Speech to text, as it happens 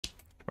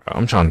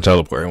I'm trying to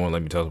teleport. It won't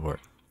let me teleport.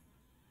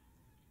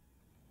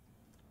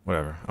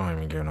 Whatever. I don't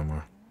even care no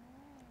more.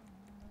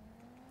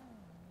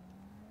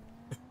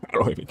 I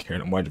don't even care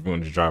no more. I just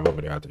want to drive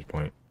over there at this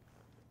point.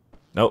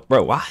 Nope,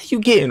 bro. Why are you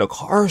getting the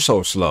car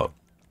so slow?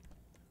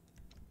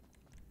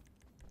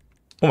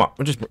 Come on.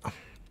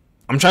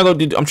 I'm trying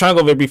to go. I'm trying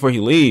to go there before he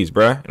leaves,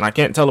 bro. And I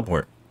can't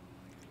teleport.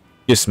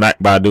 Get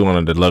smacked by a dude on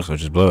a deluxe, or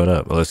just blow it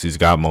up. Unless he's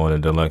got more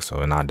than deluxe,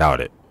 and I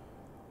doubt it.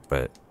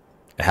 But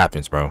it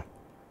happens, bro.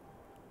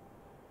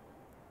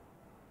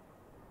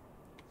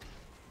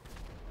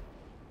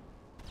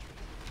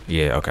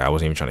 Yeah, okay. I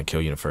wasn't even trying to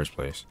kill you in the first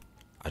place.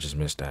 I just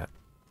missed that.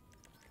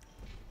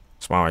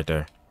 Spawn right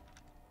there.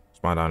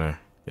 Spawn down there.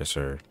 Yes,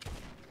 sir.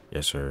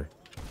 Yes, sir.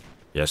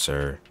 Yes,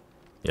 sir.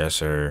 Yes,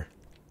 sir.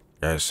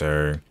 Yes,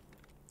 sir.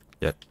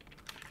 Yep.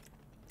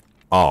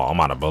 Oh, I'm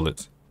out of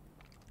bullets.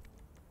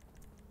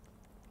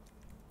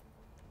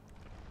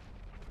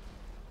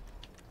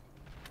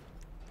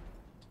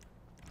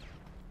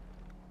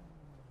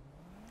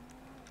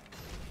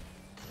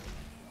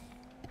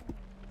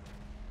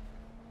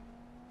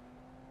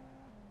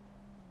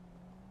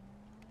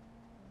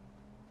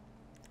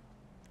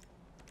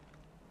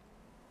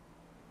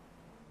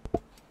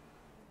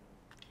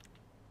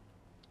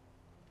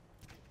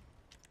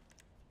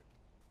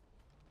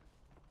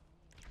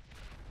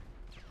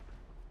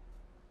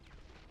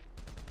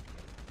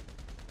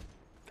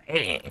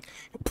 Dang.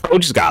 Bro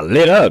just got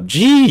lit up.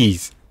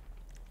 Jeez.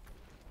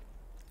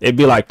 It'd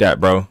be like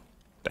that, bro.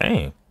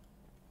 Dang.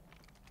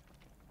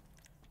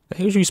 The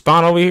hell you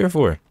spawn over here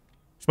for?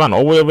 Spawn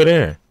all the way over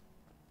there.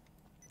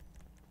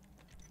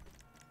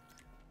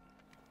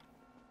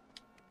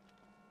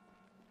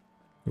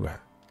 Who at?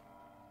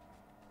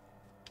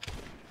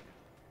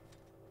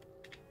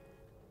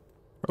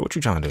 Bro, what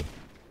you trying to do?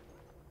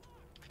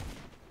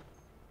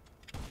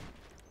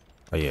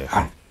 Oh,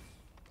 yeah.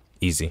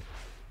 Easy.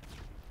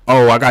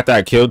 Oh, I got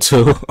that kill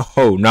too.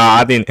 Oh, nah,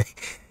 I didn't.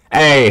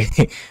 Hey,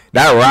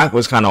 that rock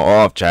was kind of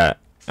off, chat.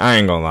 I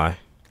ain't gonna lie.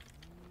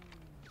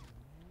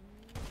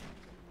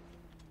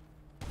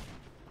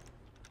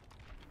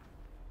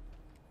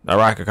 That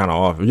rocket kind of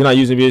off. You're not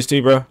using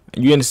BST, bro.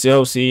 You in the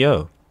cell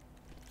CEO.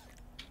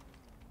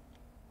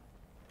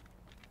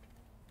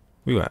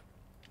 We got.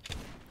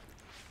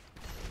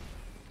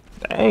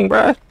 Dang,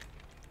 bro.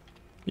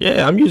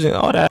 Yeah, I'm using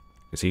all that.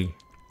 Is he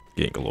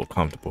getting a little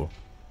comfortable?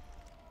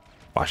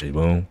 Watch it.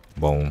 Boom,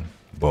 boom,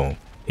 boom.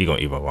 He gonna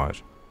even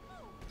watch.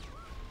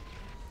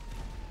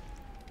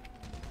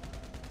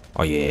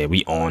 Oh yeah,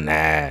 we on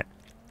that.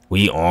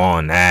 We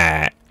on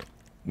that.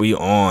 We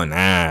on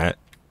that.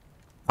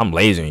 I'm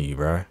lasering you,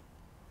 bro.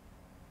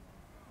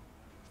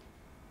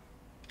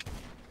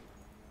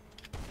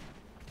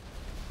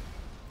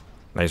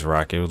 Nice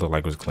rocket. It looked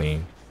like it was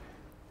clean.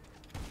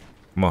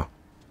 Come on.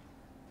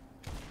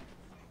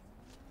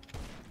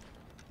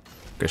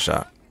 Good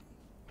shot.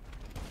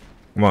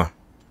 Come on.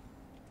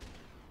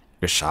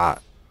 Good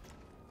shot.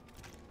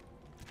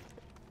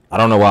 I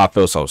don't know why I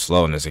feel so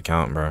slow in this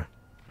account, bro.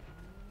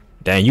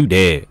 Dang, you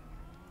dead.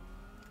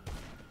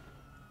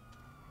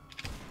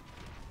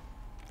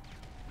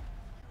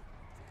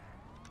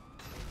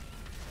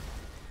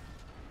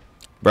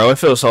 Bro, it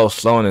feels so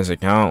slow in this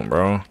account,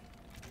 bro.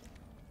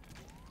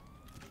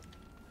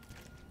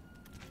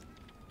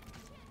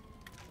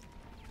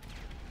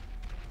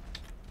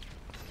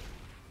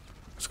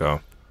 Let's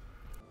go.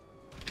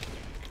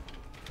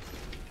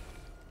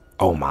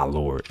 Oh my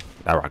lord.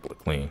 That rock look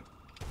clean.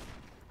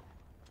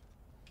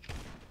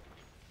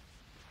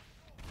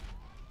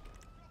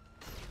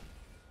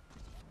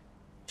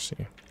 Let's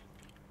see.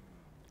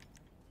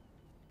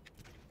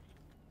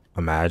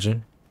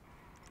 Imagine.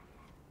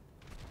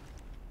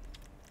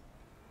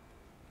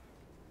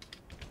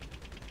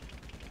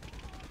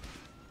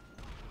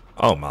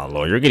 Oh my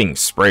lord, you're getting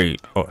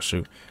sprayed. Oh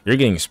shoot. You're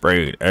getting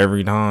sprayed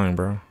every time,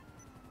 bro.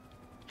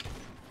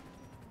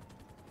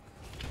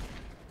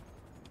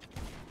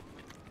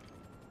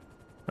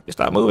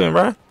 Stop moving,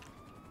 bro.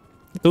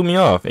 You threw me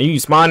off. And you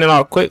spawning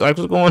all quick. Like,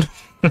 what's going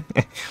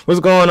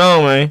what's going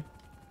on, man?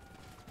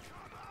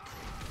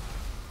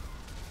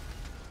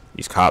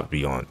 These cops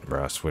be on,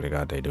 bro. I swear to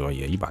God they do. Oh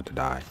yeah, you about to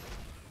die.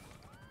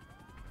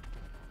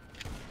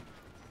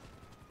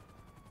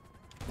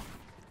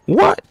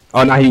 What?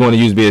 Oh, now he want to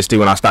use BST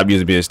when I stop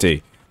using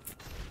BST.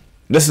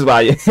 This is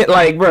why,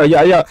 like, bro,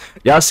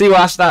 y'all see why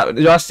I stop?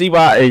 Y'all see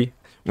why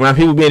when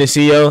people being a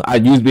CEO, I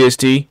use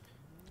BST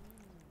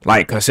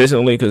like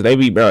consistently because they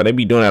be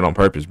doing that on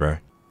purpose, bro.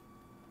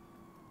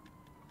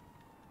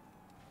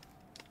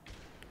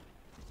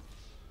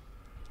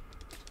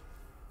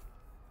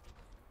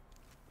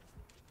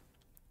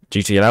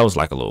 GTA, that was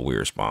like a little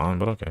weird spawn,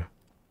 but okay.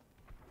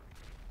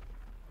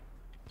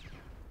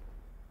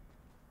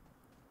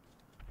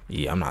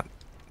 Yeah, I'm not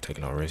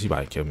taking no risk. He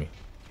about to kill me.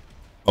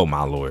 Oh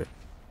my lord.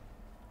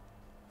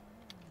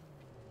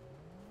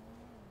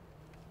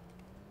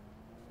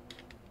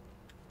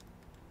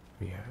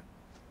 Yeah.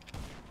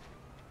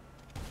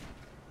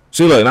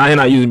 See, look, now he's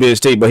not using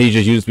BST, but he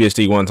just used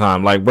BST one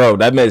time. Like, bro,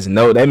 that makes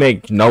no,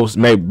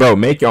 bro,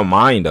 make your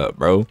mind up,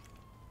 bro.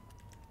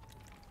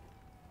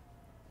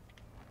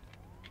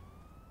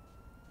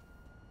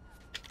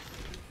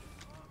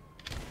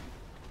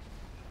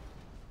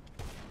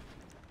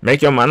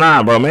 Make your mind,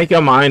 nah, bro. Make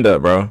your mind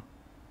up, bro.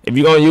 If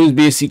you're gonna use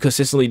BST,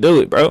 consistently do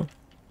it, bro.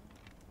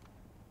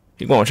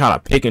 You're gonna try to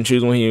pick and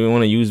choose when you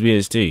want to use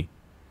BST.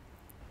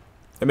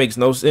 That makes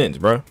no sense,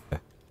 bro.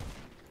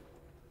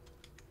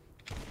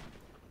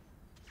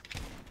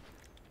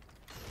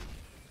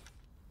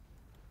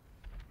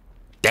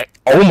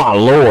 Oh my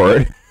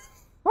lord.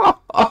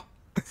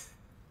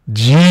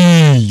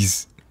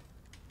 Jeez.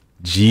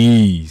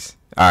 Jeez.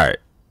 Alright.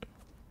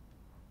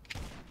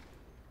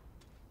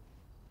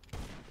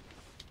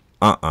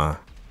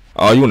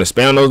 Oh, you want to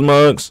spam those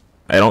mugs?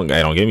 Hey, don't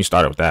get me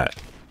started with that.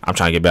 I'm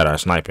trying to get better at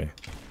sniping.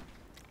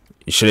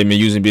 You should have been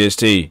using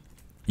BST.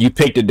 You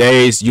pick the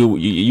days.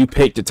 You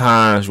pick the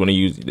times when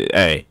you use.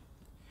 Hey,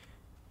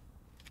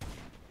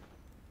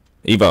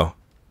 Evo,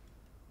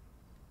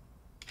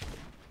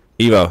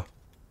 Evo,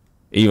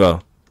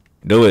 Evo,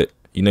 do it.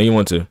 You know you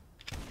want to.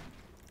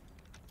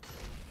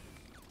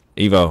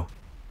 Evo,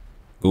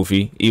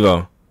 Goofy,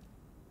 Evo,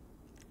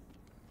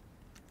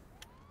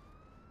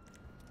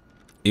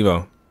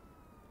 Evo,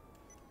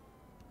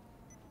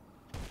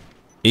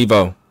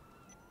 Evo.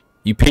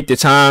 You pick the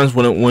times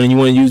when you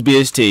want to use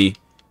BST.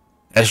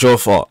 That's your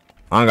fault.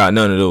 I don't got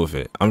nothing to do with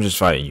it. I'm just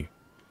fighting you.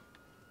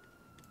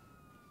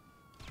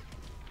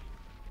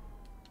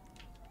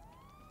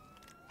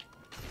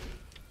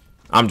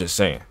 I'm just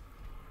saying.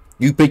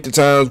 You pick the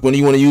times when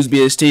you want to use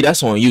BST.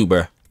 That's on you,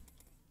 bruh.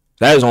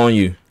 That is on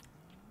you.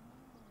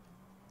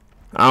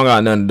 I don't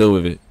got nothing to do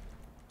with it.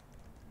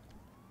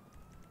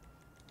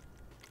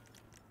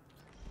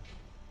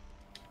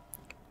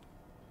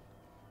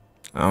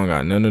 I don't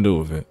got nothing to do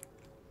with it.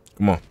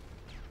 Come on.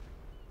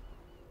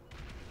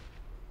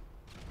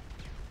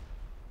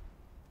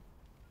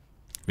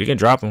 We can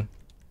drop him.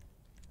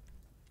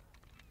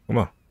 Come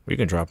on. We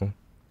can drop him.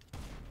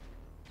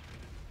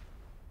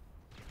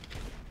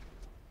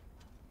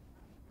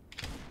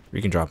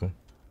 We can drop him.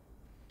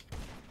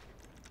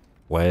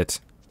 What?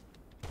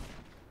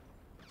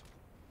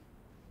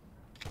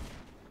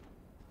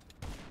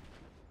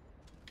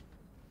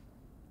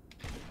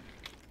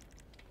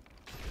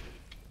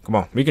 Come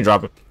on. We can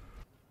drop it.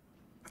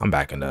 I'm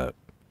backing up.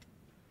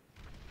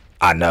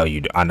 I know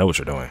you do. I know what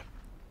you're doing.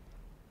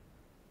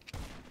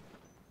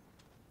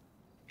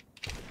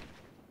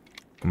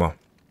 Come on.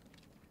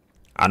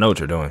 I know what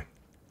you're doing.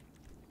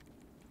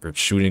 You're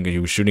shooting.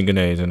 You were shooting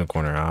grenades in the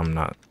corner. I'm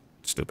not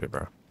stupid,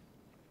 bro.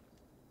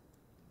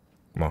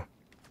 Come on.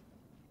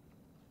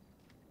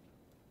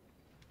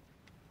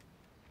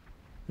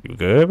 You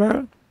good,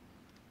 bro?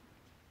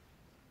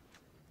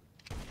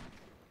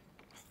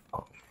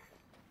 Oh.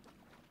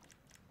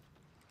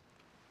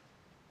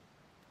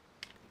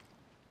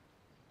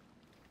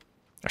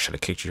 I should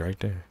have kicked you right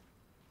there.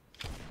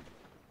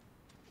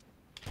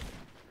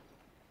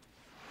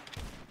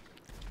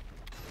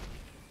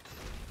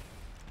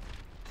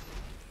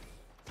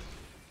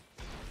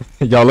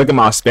 Y'all look at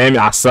my spam.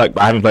 I suck,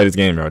 but I haven't played this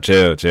game, bro.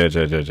 Chill. So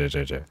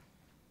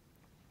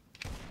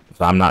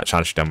I'm not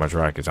trying to shoot that much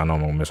rockets. I know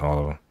I'm gonna miss all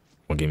of them.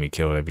 Gonna get me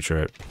killed every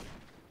trip.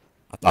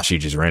 I thought she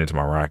just ran into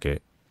my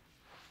rocket.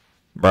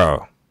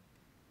 Bro.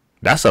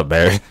 That's a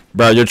bear.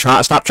 Bro, you're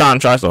trying. Stop trying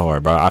to try so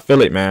hard, bro. I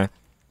feel it, man.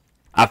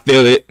 I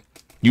feel it.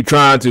 You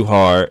trying too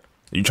hard.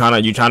 You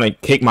trying to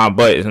kick my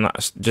butt. It's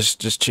not,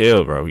 just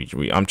chill, bro.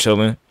 I'm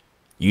chilling.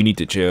 You need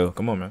to chill.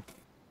 Come on, man.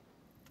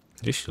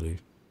 Did she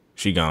leave?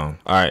 She gone.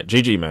 Alright,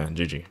 GG, man.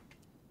 GG.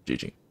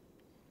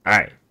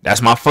 Alright.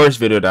 That's my first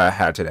video that I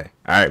had today.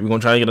 Alright, we're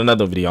gonna try to get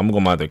another video. I'm gonna go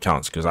my other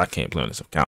accounts because I can't play on this account.